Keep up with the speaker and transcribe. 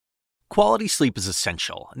Quality sleep is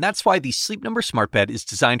essential, and that's why the Sleep Number Smart Bed is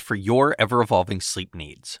designed for your ever-evolving sleep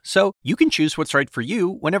needs. So you can choose what's right for you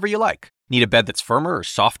whenever you like. Need a bed that's firmer or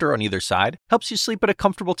softer on either side? Helps you sleep at a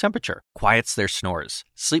comfortable temperature, quiets their snores.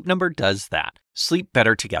 Sleep Number does that. Sleep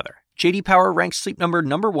better together. J.D. Power ranks Sleep Number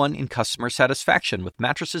 #1 in customer satisfaction with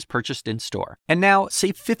mattresses purchased in-store. And now,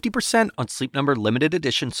 save 50% on Sleep Number limited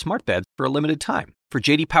edition smart beds for a limited time. For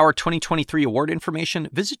J.D. Power 2023 award information,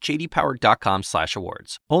 visit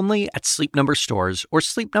jdpower.com/awards. Only at Sleep Number stores or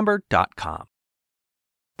sleepnumber.com.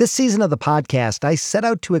 This season of the podcast, I set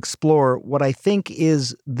out to explore what I think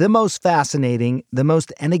is the most fascinating, the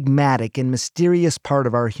most enigmatic and mysterious part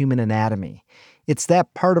of our human anatomy. It's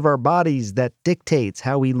that part of our bodies that dictates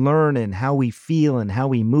how we learn and how we feel and how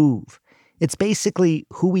we move. It's basically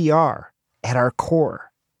who we are at our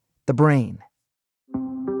core, the brain.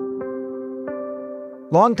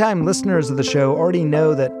 Longtime listeners of the show already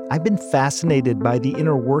know that I've been fascinated by the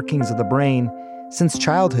inner workings of the brain since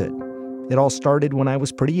childhood. It all started when I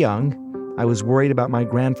was pretty young. I was worried about my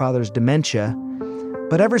grandfather's dementia.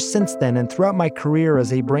 But ever since then, and throughout my career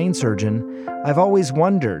as a brain surgeon, I've always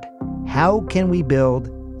wondered, how can we build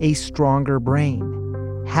a stronger brain?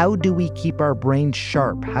 How do we keep our brain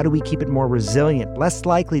sharp? How do we keep it more resilient, less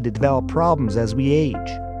likely to develop problems as we age?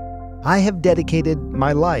 I have dedicated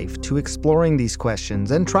my life to exploring these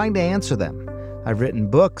questions and trying to answer them. I've written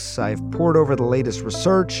books, I've pored over the latest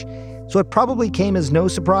research, so it probably came as no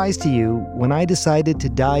surprise to you when I decided to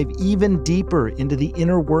dive even deeper into the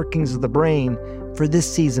inner workings of the brain for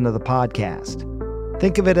this season of the podcast.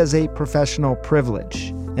 Think of it as a professional privilege,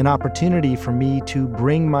 an opportunity for me to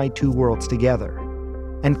bring my two worlds together.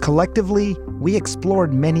 And collectively, we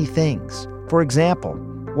explored many things. For example,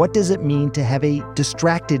 what does it mean to have a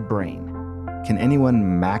distracted brain? Can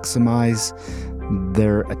anyone maximize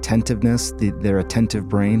their attentiveness, their attentive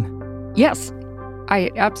brain? Yes, I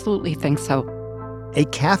absolutely think so. A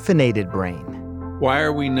caffeinated brain. Why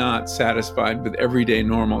are we not satisfied with everyday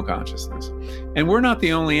normal consciousness? And we're not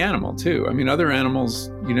the only animal, too. I mean, other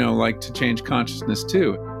animals, like to change consciousness,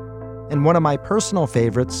 too. And one of my personal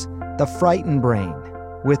favorites, the frightened brain,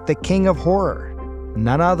 with the king of horror,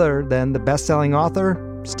 none other than the best-selling author,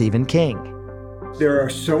 Stephen King. There are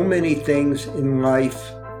so many things in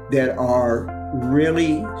life that are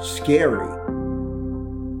really scary.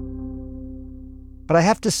 But I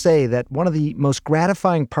have to say that one of the most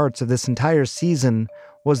gratifying parts of this entire season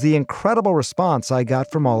was the incredible response I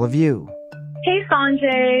got from all of you. Hey,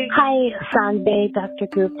 Sanjay. Hi, Sanjay, Dr.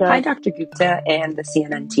 Gupta. Hi, Dr. Gupta and the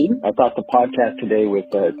CNN team. I thought the podcast today with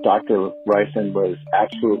Dr. Ryson was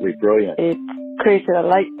absolutely brilliant. It created a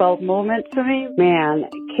light bulb moment for me. Man,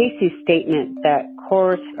 Casey's statement that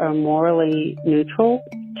courts are morally neutral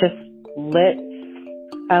just lit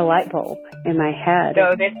a light bulb in my head.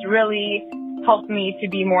 So this really helped me to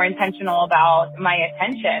be more intentional about my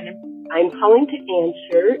attention. I'm calling to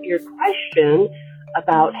answer your question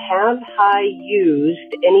about have I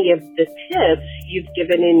used any of the tips you've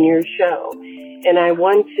given in your show? And I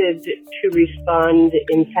wanted to respond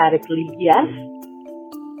emphatically yes.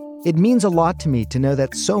 It means a lot to me to know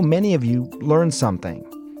that so many of you learned something.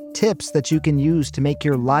 Tips that you can use to make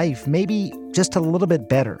your life maybe just a little bit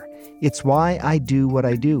better. It's why I do what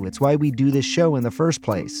I do. It's why we do this show in the first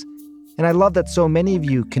place. And I love that so many of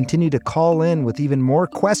you continue to call in with even more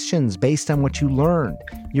questions based on what you learned,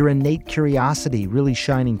 your innate curiosity really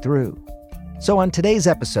shining through. So on today's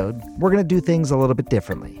episode, we're going to do things a little bit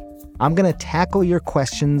differently. I'm going to tackle your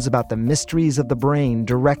questions about the mysteries of the brain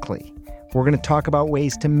directly. We're going to talk about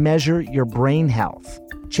ways to measure your brain health,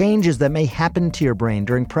 changes that may happen to your brain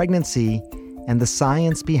during pregnancy, and the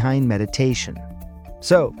science behind meditation.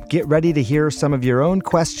 So get ready to hear some of your own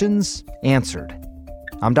questions answered.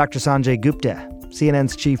 I'm Dr. Sanjay Gupta,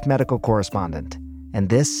 CNN's chief medical correspondent, and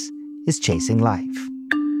this is Chasing Life.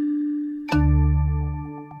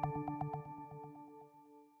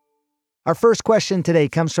 Our first question today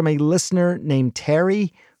comes from a listener named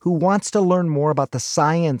Terry who wants to learn more about the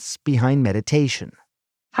science behind meditation.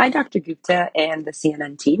 Hi, Dr. Gupta and the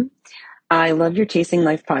CNN team. I love your Chasing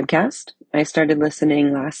Life podcast. I started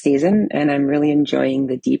listening last season, and I'm really enjoying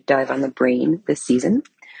the deep dive on the brain this season.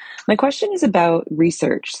 My question is about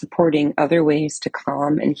research supporting other ways to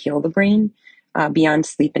calm and heal the brain beyond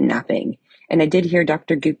sleep and napping. And I did hear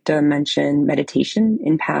Dr. Gupta mention meditation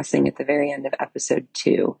in passing at the very end of episode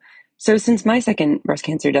 2. So since my second breast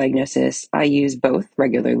cancer diagnosis, I use both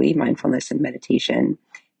regularly, mindfulness and meditation.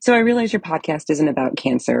 So I realize your podcast isn't about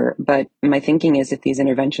cancer, but my thinking is if these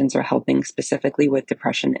interventions are helping specifically with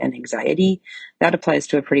depression and anxiety, that applies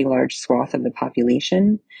to a pretty large swath of the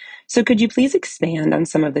population. So could you please expand on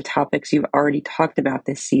some of the topics you've already talked about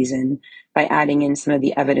this season by adding in some of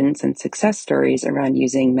the evidence and success stories around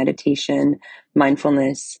using meditation,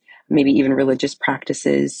 mindfulness, maybe even religious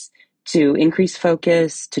practices to increase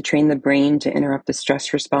focus, to train the brain to interrupt the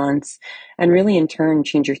stress response, and really in turn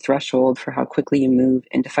change your threshold for how quickly you move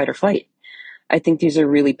into fight or flight. I think these are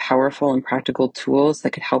really powerful and practical tools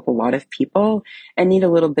that could help a lot of people and need a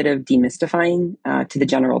little bit of demystifying to the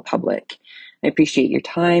general public. I appreciate your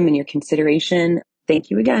time and your consideration. Thank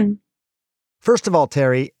you again. First of all,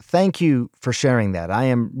 Terry, thank you for sharing that. I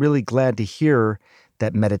am really glad to hear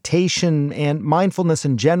that meditation and mindfulness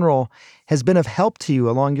in general has been of help to you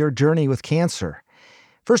along your journey with cancer.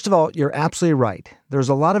 First of all, you're absolutely right. There's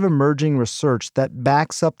a lot of emerging research that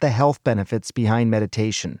backs up the health benefits behind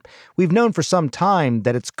meditation. We've known for some time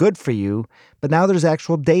that it's good for you, but now there's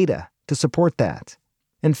actual data to support that.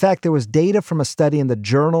 In fact, there was data from a study in the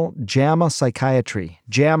journal JAMA Psychiatry.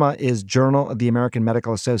 JAMA is Journal of the American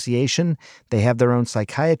Medical Association. They have their own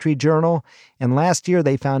psychiatry journal. And last year,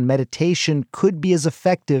 they found meditation could be as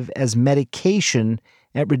effective as medication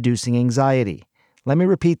at reducing anxiety. Let me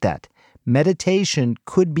repeat that. Meditation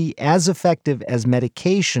could be as effective as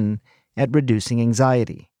medication at reducing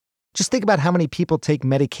anxiety. Just think about how many people take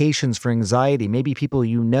medications for anxiety, maybe people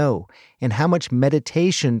you know, and how much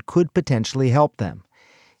meditation could potentially help them.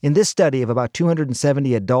 In this study of about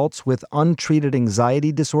 270 adults with untreated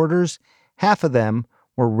anxiety disorders, half of them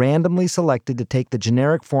were randomly selected to take the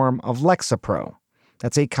generic form of Lexapro.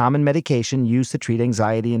 That's a common medication used to treat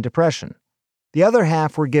anxiety and depression. The other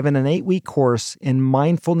half were given an 8-week course in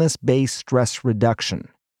mindfulness-based stress reduction.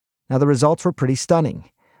 Now, the results were pretty stunning.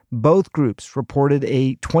 Both groups reported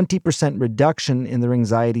a 20% reduction in their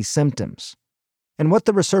anxiety symptoms. And what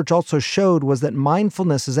the research also showed was that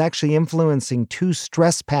mindfulness is actually influencing 2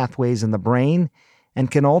 stress pathways in the brain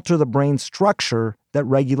and can alter the brain structure that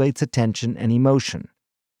regulates attention and emotion.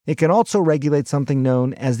 It can also regulate something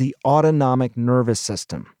known as the autonomic nervous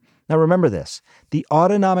system. Now remember this, the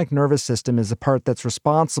autonomic nervous system is the part that's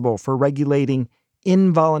responsible for regulating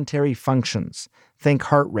involuntary functions. Think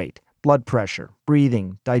heart rate, blood pressure,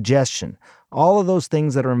 breathing, digestion, all of those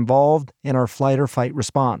things that are involved in our flight or fight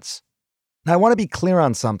response. Now, I want to be clear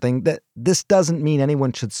on something, that this doesn't mean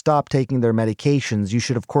anyone should stop taking their medications. You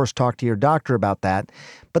should, of course, talk to your doctor about that.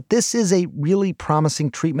 But this is a really promising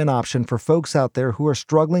treatment option for folks out there who are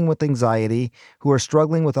struggling with anxiety, who are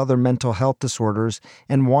struggling with other mental health disorders,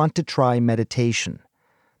 and want to try meditation.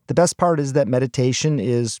 The best part is that meditation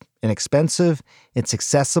is inexpensive, it's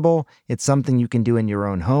accessible, it's something you can do in your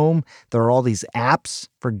own home. There are all these apps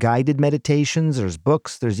for guided meditations, there's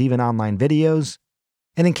books, there's even online videos.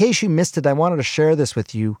 And in case you missed it, I wanted to share this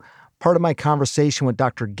with you, part of my conversation with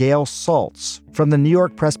Dr. Gail Saltz from the New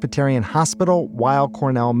York Presbyterian Hospital, Weill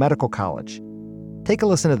Cornell Medical College. Take a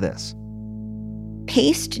listen to this.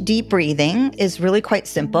 Paced deep breathing is really quite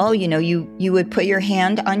simple. You would put your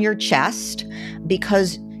hand on your chest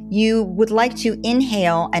because you would like to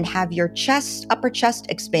inhale and have your upper chest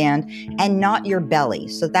expand and not your belly.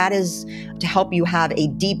 So that is to help you have a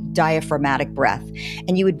deep diaphragmatic breath.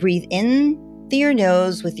 And you would breathe in through your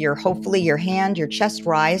nose with hopefully your hand, your chest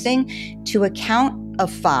rising to a count of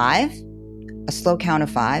 5, a slow count of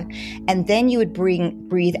 5. And then you would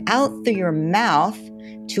breathe out through your mouth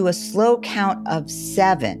to a slow count of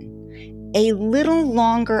 7, a little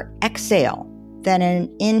longer exhale than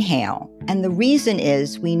an inhale. And the reason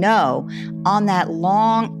is we know on that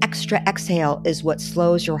long extra exhale is what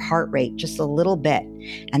slows your heart rate just a little bit.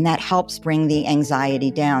 And that helps bring the anxiety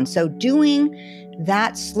down. So doing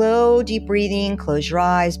that slow, deep breathing, close your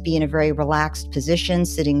eyes, be in a very relaxed position,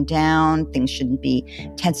 sitting down, things shouldn't be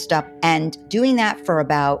tensed up. And doing that for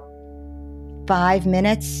about 5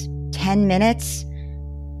 minutes, 10 minutes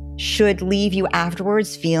should leave you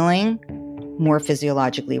afterwards feeling more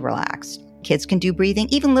physiologically relaxed. Kids can do breathing,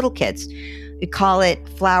 even little kids. We call it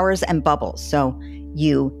flowers and bubbles. So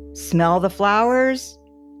you smell the flowers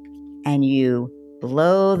and you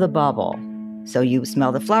blow the bubble. So you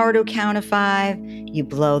smell the flower to a count of 5, you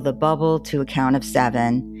blow the bubble to a count of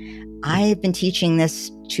 7. I've been teaching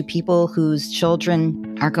this to people whose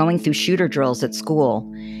children are going through shooter drills at school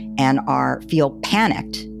and feel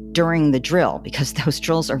panicked during the drill because those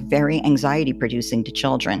drills are very anxiety producing to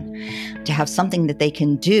children. To have something that they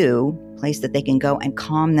can do, place that they can go and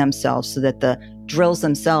calm themselves so that the drills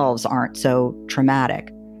themselves aren't so traumatic.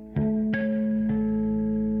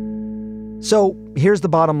 So here's the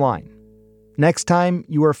bottom line. Next time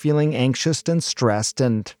you are feeling anxious and stressed,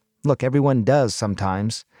 and look, everyone does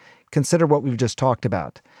sometimes, consider what we've just talked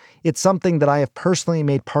about. It's something that I have personally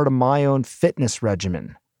made part of my own fitness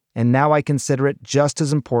regimen, and now I consider it just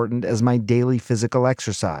as important as my daily physical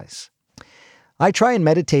exercise. I try and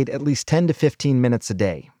meditate at least 10 to 15 minutes a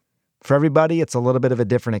day. For everybody, it's a little bit of a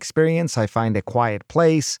different experience. I find a quiet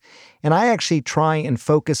place, and I actually try and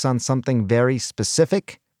focus on something very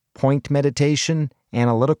specific: point meditation,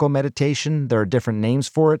 analytical meditation. There are different names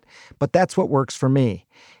for it, but that's what works for me.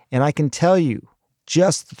 And I can tell you,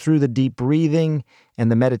 just through the deep breathing and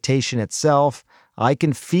the meditation itself, I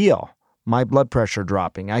can feel my blood pressure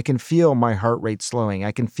dropping. I can feel my heart rate slowing.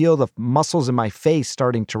 I can feel the muscles in my face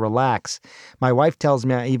starting to relax. My wife tells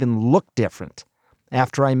me I even look different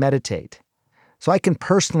after I meditate. So I can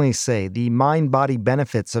personally say the mind-body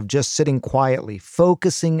benefits of just sitting quietly,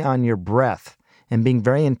 focusing on your breath, and being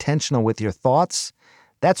very intentional with your thoughts,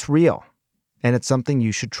 that's real, and it's something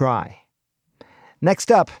you should try.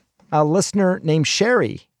 Next up, a listener named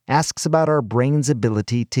Sherry asks about our brain's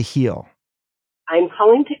ability to heal. I'm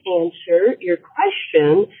calling to answer your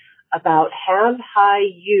question about have I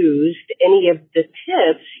used any of the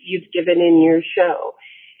tips you've given in your show.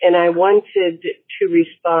 And I wanted to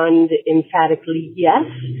respond emphatically yes.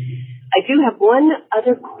 I do have one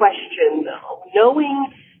other question, though.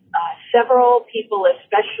 Knowing several people,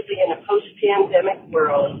 especially in a post-pandemic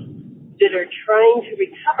world, that are trying to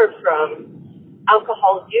recover from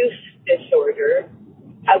alcohol use disorder,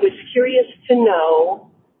 I was curious to know,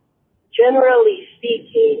 generally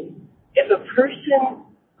speaking, if a person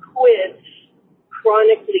quits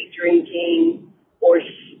chronically drinking or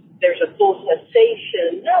there's a full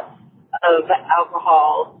cessation of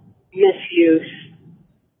alcohol misuse,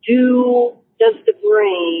 does the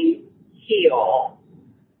brain heal?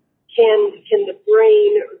 Can the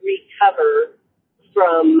brain recover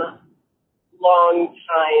from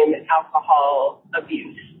long-time alcohol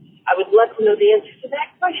abuse? I would love to know the answer to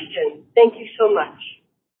that question. Thank you so much.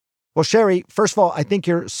 Well, Sherry, first of all, I think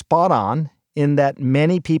you're spot on in that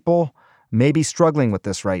many people may be struggling with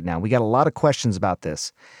this right now. We got a lot of questions about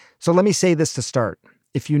this. So let me say this to start.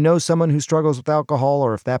 If you know someone who struggles with alcohol,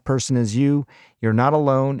 or if that person is you, you're not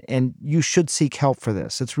alone, and you should seek help for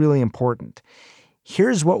this. It's really important.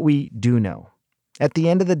 Here's what we do know. At the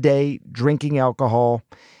end of the day, drinking alcohol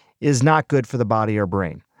is not good for the body or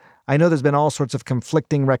brain. I know there's been all sorts of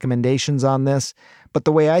conflicting recommendations on this, but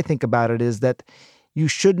the way I think about it is that you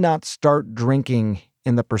should not start drinking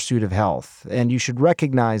in the pursuit of health, and you should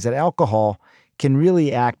recognize that alcohol can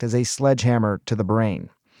really act as a sledgehammer to the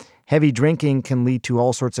brain. Heavy drinking can lead to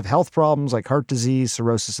all sorts of health problems like heart disease,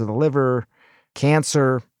 cirrhosis of the liver,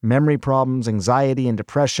 cancer, memory problems, anxiety, and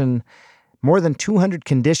depression. More than 200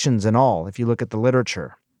 conditions in all, if you look at the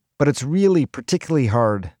literature. But it's really particularly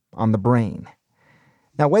hard on the brain.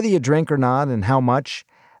 Now, whether you drink or not and how much,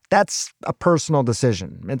 that's a personal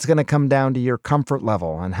decision. It's going to come down to your comfort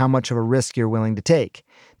level and how much of a risk you're willing to take.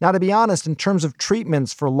 Now, to be honest, in terms of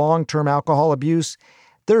treatments for long-term alcohol abuse,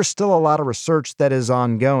 there's still a lot of research that is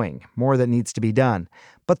ongoing, more that needs to be done.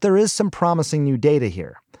 But there is some promising new data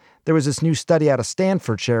here. There was this new study out of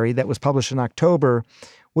Stanford, Sherry, that was published in October,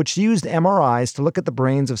 which used MRIs to look at the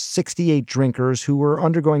brains of 68 drinkers who were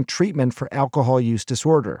undergoing treatment for alcohol use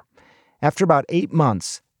disorder. After about 8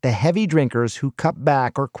 months, the heavy drinkers who cut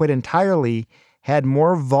back or quit entirely had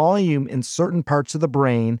more volume in certain parts of the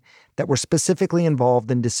brain that were specifically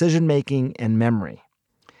involved in decision-making and memory.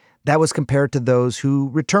 That was compared to those who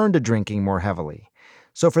returned to drinking more heavily.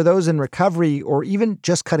 So for those in recovery or even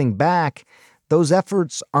just cutting back, those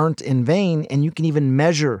efforts aren't in vain, and you can even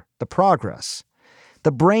measure the progress.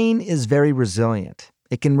 The brain is very resilient.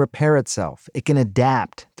 It can repair itself. It can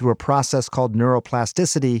adapt through a process called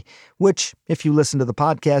neuroplasticity, which, if you listen to the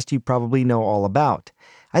podcast, you probably know all about.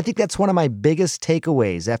 I think that's one of my biggest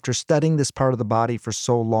takeaways after studying this part of the body for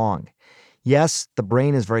so long. Yes, the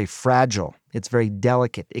brain is very fragile. It's very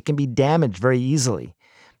delicate. It can be damaged very easily,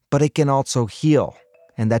 but it can also heal,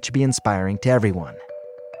 and that should be inspiring to everyone.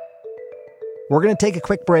 We're going to take a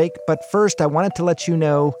quick break, but first I wanted to let you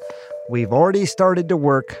know we've already started to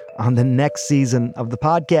work on the next season of the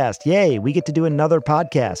podcast. Yay, we get to do another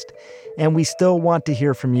podcast, and we still want to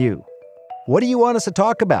hear from you. What do you want us to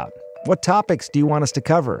talk about? What topics do you want us to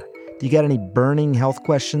cover? Do you got any burning health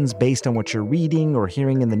questions based on what you're reading or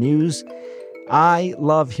hearing in the news? I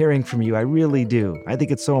love hearing from you. I really do. I think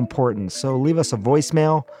it's so important. So leave us a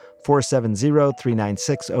voicemail,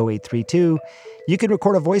 470-396-0832. You can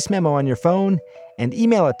record a voice memo on your phone and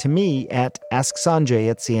email it to me at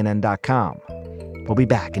asksanjay@cnn.com. We'll be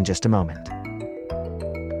back in just a moment.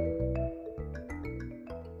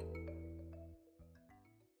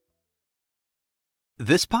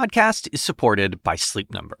 This podcast is supported by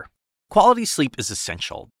Sleep Number. Quality sleep is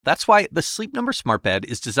essential. That's why the Sleep Number Smart Bed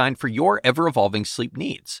is designed for your ever-evolving sleep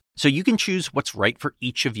needs, so you can choose what's right for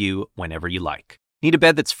each of you whenever you like. Need a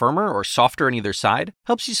bed that's firmer or softer on either side?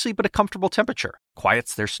 Helps you sleep at a comfortable temperature.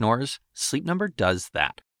 Quiets their snores? Sleep Number does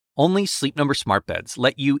that. Only Sleep Number Smart Beds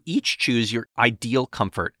let you each choose your ideal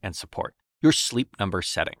comfort and support, your Sleep Number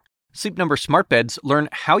setting. Sleep Number Smart Beds learn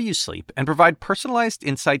how you sleep and provide personalized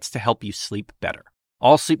insights to help you sleep better.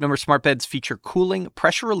 All Sleep Number Smart Beds feature cooling,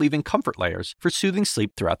 pressure-relieving comfort layers for soothing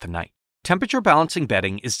sleep throughout the night. Temperature-balancing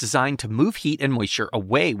bedding is designed to move heat and moisture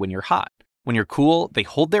away when you're hot. When you're cool, they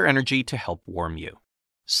hold their energy to help warm you.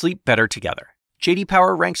 Sleep better together. J.D.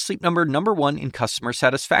 Power ranks Sleep Number #1 in customer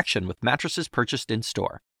satisfaction with mattresses purchased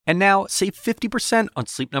in-store. And now, save 50% on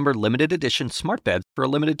Sleep Number limited edition smart beds for a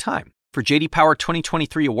limited time. For J.D. Power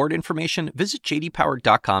 2023 award information, visit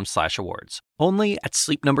jdpower.com/awards. Only at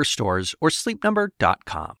Sleep Number stores or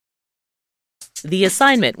sleepnumber.com. The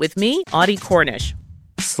Assignment with me, Audie Cornish.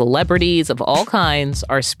 Celebrities of all kinds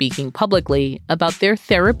are speaking publicly about their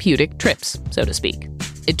therapeutic trips, so to speak.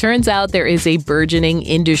 It turns out there is a burgeoning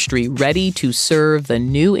industry ready to serve the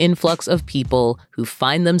new influx of people who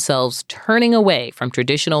find themselves turning away from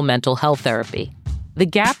traditional mental health therapy. The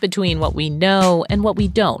gap between what we know and what we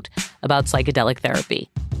don't about psychedelic therapy.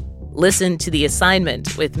 Listen to The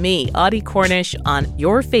Assignment with me, Audie Cornish, on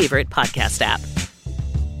your favorite podcast app.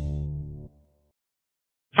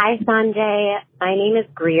 Hi, Sanjay. My name is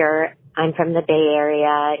Greer. I'm from the Bay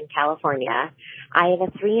Area in California. I have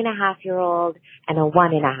a 3.5-year-old and a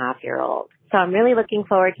 1.5-year-old. So I'm really looking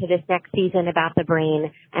forward to this next season about the brain,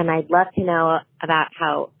 and I'd love to know about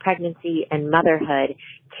how pregnancy and motherhood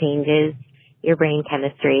changes your brain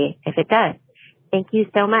chemistry, if it does. Thank you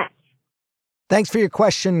so much. Thanks for your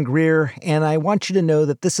question, Greer, and I want you to know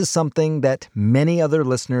that this is something that many other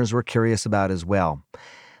listeners were curious about as well.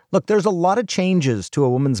 Look, there's a lot of changes to a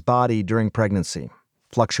woman's body during pregnancy.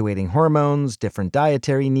 Fluctuating hormones, different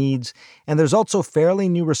dietary needs, and there's also fairly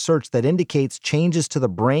new research that indicates changes to the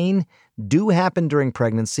brain do happen during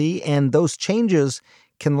pregnancy, and those changes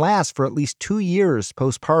can last for at least 2 years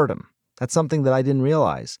postpartum. That's something that I didn't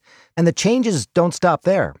realize. And the changes don't stop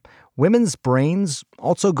there. Women's brains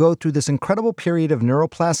also go through this incredible period of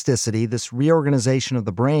neuroplasticity, this reorganization of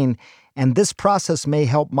the brain, and this process may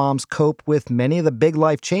help moms cope with many of the big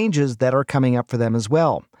life changes that are coming up for them as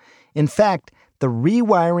well. In fact, the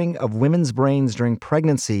rewiring of women's brains during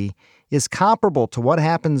pregnancy is comparable to what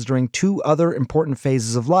happens during 2 other important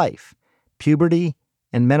phases of life, puberty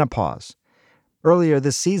and menopause. Earlier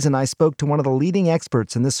this season, I spoke to one of the leading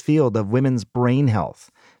experts in this field of women's brain health,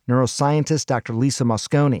 neuroscientist Dr. Lisa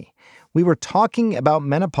Mosconi. We were talking about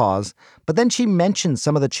menopause, but then she mentioned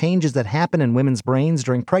some of the changes that happen in women's brains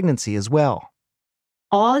during pregnancy as well.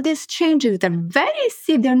 All these changes that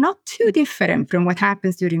they're not too different from what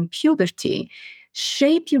happens during puberty,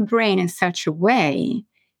 shape your brain in such a way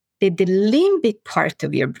that the limbic part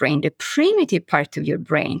of your brain, the primitive part of your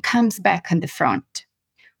brain, comes back on the front.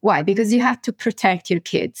 Why? Because you have to protect your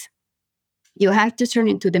kids. You have to turn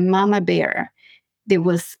into the mama bear that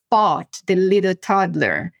will spot the little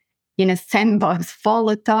toddler in a sandbox full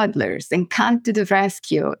of toddlers and come to the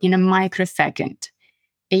rescue in a microsecond.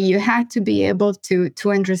 And you have to be able to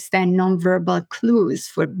understand nonverbal clues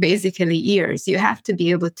for basically years. You have to be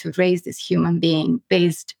able to raise this human being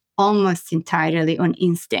based almost entirely on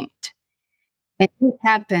instinct. And it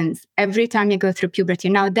happens every time you go through puberty.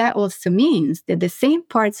 Now, that also means that the same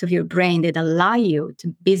parts of your brain that allow you to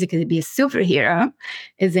basically be a superhero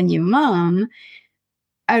as a new mom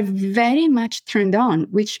are very much turned on,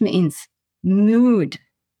 which means mood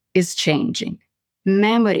is changing,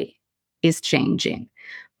 memory is changing.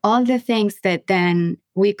 All the things that then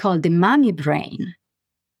we call the mommy brain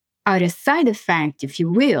are a side effect, if you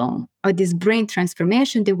will, of this brain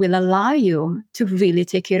transformation that will allow you to really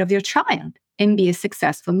take care of your child and be a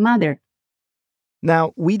successful mother.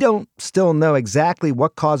 Now, we don't still know exactly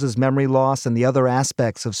what causes memory loss and the other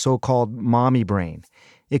aspects of so-called mommy brain.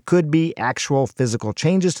 It could be actual physical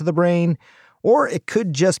changes to the brain, or it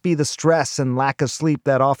could just be the stress and lack of sleep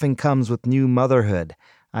that often comes with new motherhood.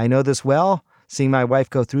 I know this well. Seeing my wife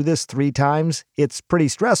go through this 3 times, it's pretty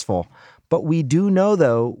stressful. But we do know,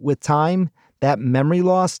 though, with time, that memory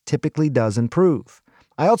loss typically does improve.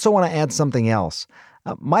 I also want to add something else.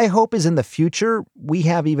 My hope is in the future, we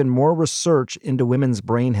have even more research into women's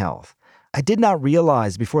brain health. I did not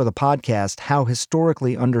realize before the podcast how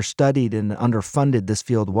historically understudied and underfunded this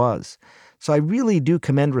field was. So I really do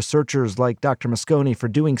commend researchers like Dr. Mosconi for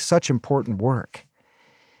doing such important work.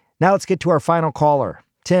 Now let's get to our final caller,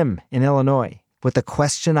 Tim in Illinois, with the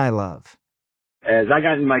question I love. As I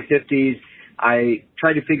got in my 50s, I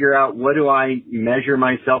try to figure out, what do I measure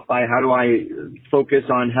myself by? How do I focus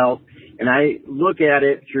on health? And I look at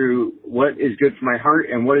it through what is good for my heart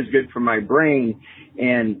and what is good for my brain.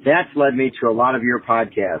 And that's led me to a lot of your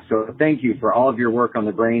podcasts. So thank you for all of your work on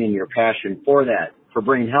the brain and your passion for that, for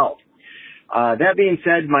brain health. That being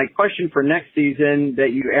said, my question for next season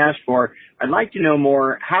that you asked for, I'd like to know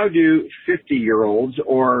more, how do 50-year-olds,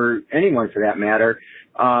 or anyone for that matter,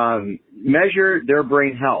 measure their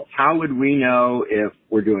brain health? How would we know if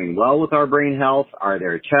we're doing well with our brain health? Are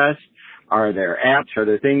there tests? Are there apps? Are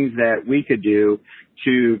there things that we could do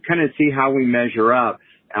to kind of see how we measure up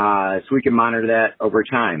so we can monitor that over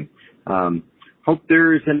time? Hope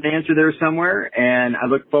there's an answer there somewhere, and I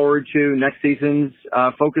look forward to next season's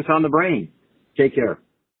Focus on the Brain. Take care.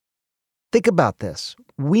 Think about this.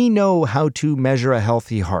 We know how to measure a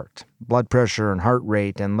healthy heart, blood pressure and heart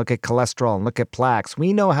rate, and look at cholesterol and look at plaques.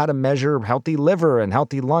 We know how to measure healthy liver and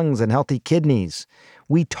healthy lungs and healthy kidneys.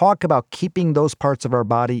 We talk about keeping those parts of our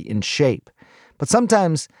body in shape. But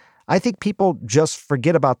sometimes I think people just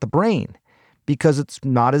forget about the brain because it's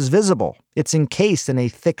not as visible. It's encased in a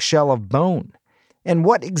thick shell of bone. And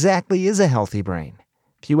what exactly is a healthy brain?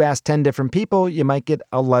 If you ask 10 different people, you might get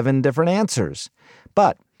 11 different answers.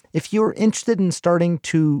 But if you're interested in starting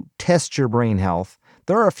to test your brain health,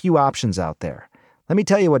 there are a few options out there. Let me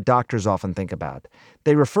tell you what doctors often think about.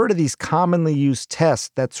 They refer to these commonly used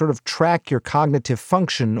tests that sort of track your cognitive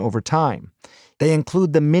function over time. They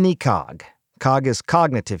include the Mini-Cog. Cog is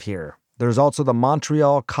cognitive here. There's also the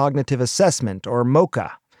Montreal Cognitive Assessment, or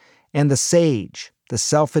MoCA, and the SAGE, the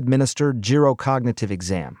Self-Administered Girocognitive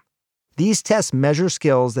Exam. These tests measure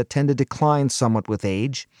skills that tend to decline somewhat with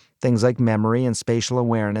age, things like memory and spatial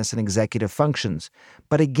awareness and executive functions.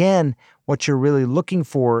 But again, what you're really looking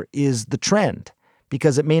for is the trend,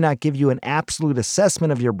 because it may not give you an absolute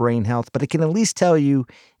assessment of your brain health, but it can at least tell you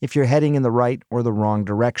if you're heading in the right or the wrong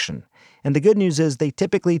direction. And the good news is they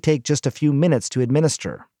typically take just a few minutes to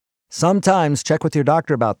administer. Sometimes, check with your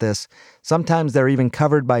doctor about this, sometimes they're even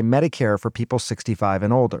covered by Medicare for people 65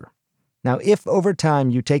 and older. Now, if over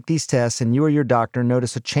time you take these tests and you or your doctor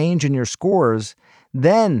notice a change in your scores,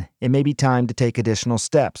 then it may be time to take additional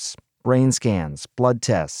steps, brain scans, blood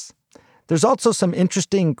tests. There's also some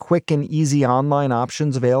interesting, quick and easy online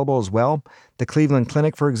options available as well. The Cleveland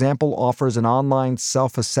Clinic, for example, offers an online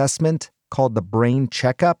self-assessment called the Brain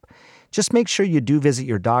Checkup. Just make sure you do visit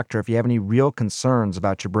your doctor if you have any real concerns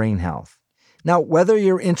about your brain health. Now, whether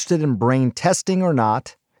you're interested in brain testing or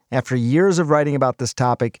not, after years of writing about this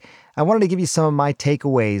topic, I wanted to give you some of my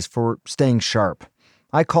takeaways for staying sharp.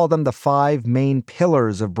 I call them the 5 main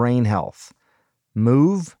pillars of brain health: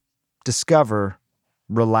 move, discover,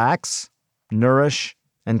 relax, nourish,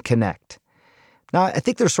 and connect. Now, I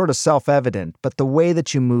think they're sort of self-evident, but the way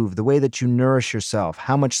that you move, the way that you nourish yourself,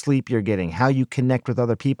 how much sleep you're getting, how you connect with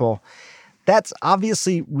other people, that's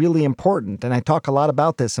obviously really important, and I talk a lot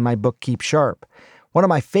about this in my book, Keep Sharp. One of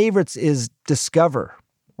my favorites is discover,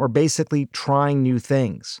 or basically trying new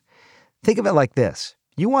things. Think of it like this.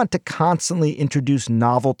 You want to constantly introduce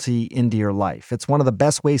novelty into your life. It's one of the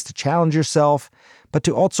best ways to challenge yourself, but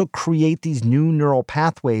to also create these new neural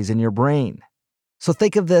pathways in your brain. So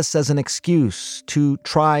think of this as an excuse to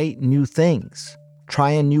try new things.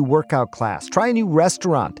 Try a new workout class. Try a new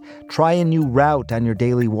restaurant. Try a new route on your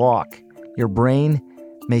daily walk. Your brain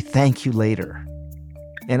may thank you later.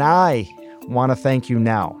 And I want to thank you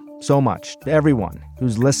now so much to everyone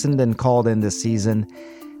who's listened and called in this season.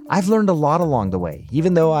 I've learned a lot along the way.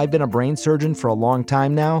 Even though I've been a brain surgeon for a long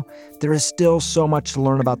time now, there is still so much to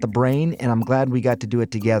learn about the brain, and I'm glad we got to do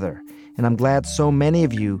it together. And I'm glad so many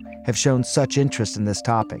of you have shown such interest in this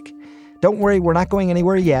topic. Don't worry, we're not going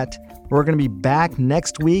anywhere yet. We're going to be back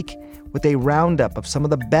next week with a roundup of some of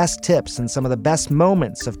the best tips and some of the best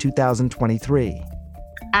moments of 2023.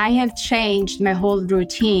 I have changed my whole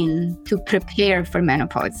routine to prepare for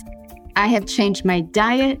menopause. I have changed my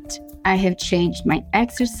diet. I have changed my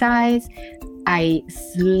exercise. I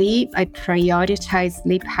prioritize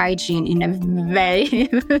sleep hygiene in a very,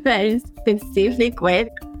 very specific way.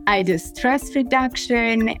 I do stress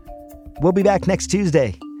reduction. We'll be back next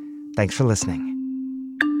Tuesday. Thanks for listening.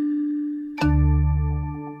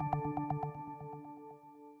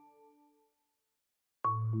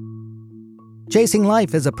 Chasing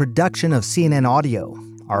Life is a production of CNN Audio.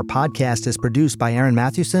 Our podcast is produced by Aaron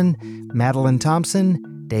Mathewson, Madeline Thompson,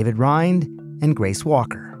 David Rind, and Grace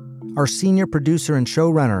Walker. Our senior producer and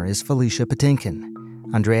showrunner is Felicia Patinkin.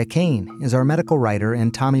 Andrea Kane is our medical writer,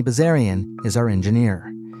 and Tommy Bazarian is our engineer.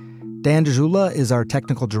 Dan DeJula is our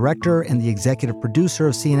technical director, and the executive producer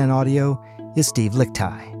of CNN Audio is Steve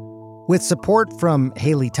Lichtai. With support from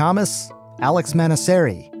Haley Thomas, Alex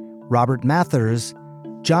Manasseri, Robert Mathers,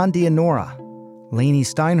 John Dianora, Lainey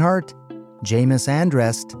Steinhardt, Jameis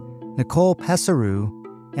Andrest, Nicole Pesaru,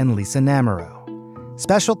 and Lisa Namaro.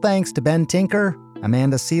 Special thanks to Ben Tinker,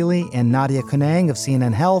 Amanda Seeley, and Nadia Kunang of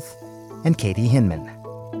CNN Health, and Katie Hinman.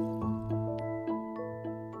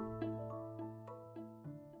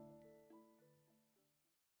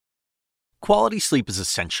 Quality sleep is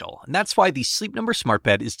essential, and that's why the Sleep Number Smart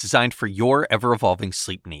Bed is designed for your ever-evolving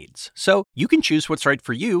sleep needs. So you can choose what's right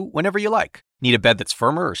for you whenever you like. Need a bed that's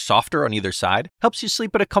firmer or softer on either side? Helps you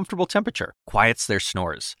sleep at a comfortable temperature. Quiets their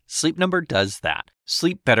snores. Sleep Number does that.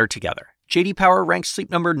 Sleep better together. J.D. Power ranks Sleep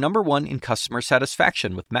Number #1 in customer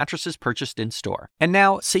satisfaction with mattresses purchased in-store. And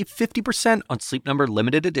now, save 50% on Sleep Number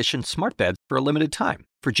limited edition smart beds for a limited time.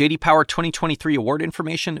 For J.D. Power 2023 award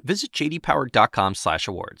information, visit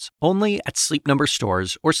jdpower.com/awards. Only at Sleep Number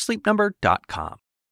stores or sleepnumber.com.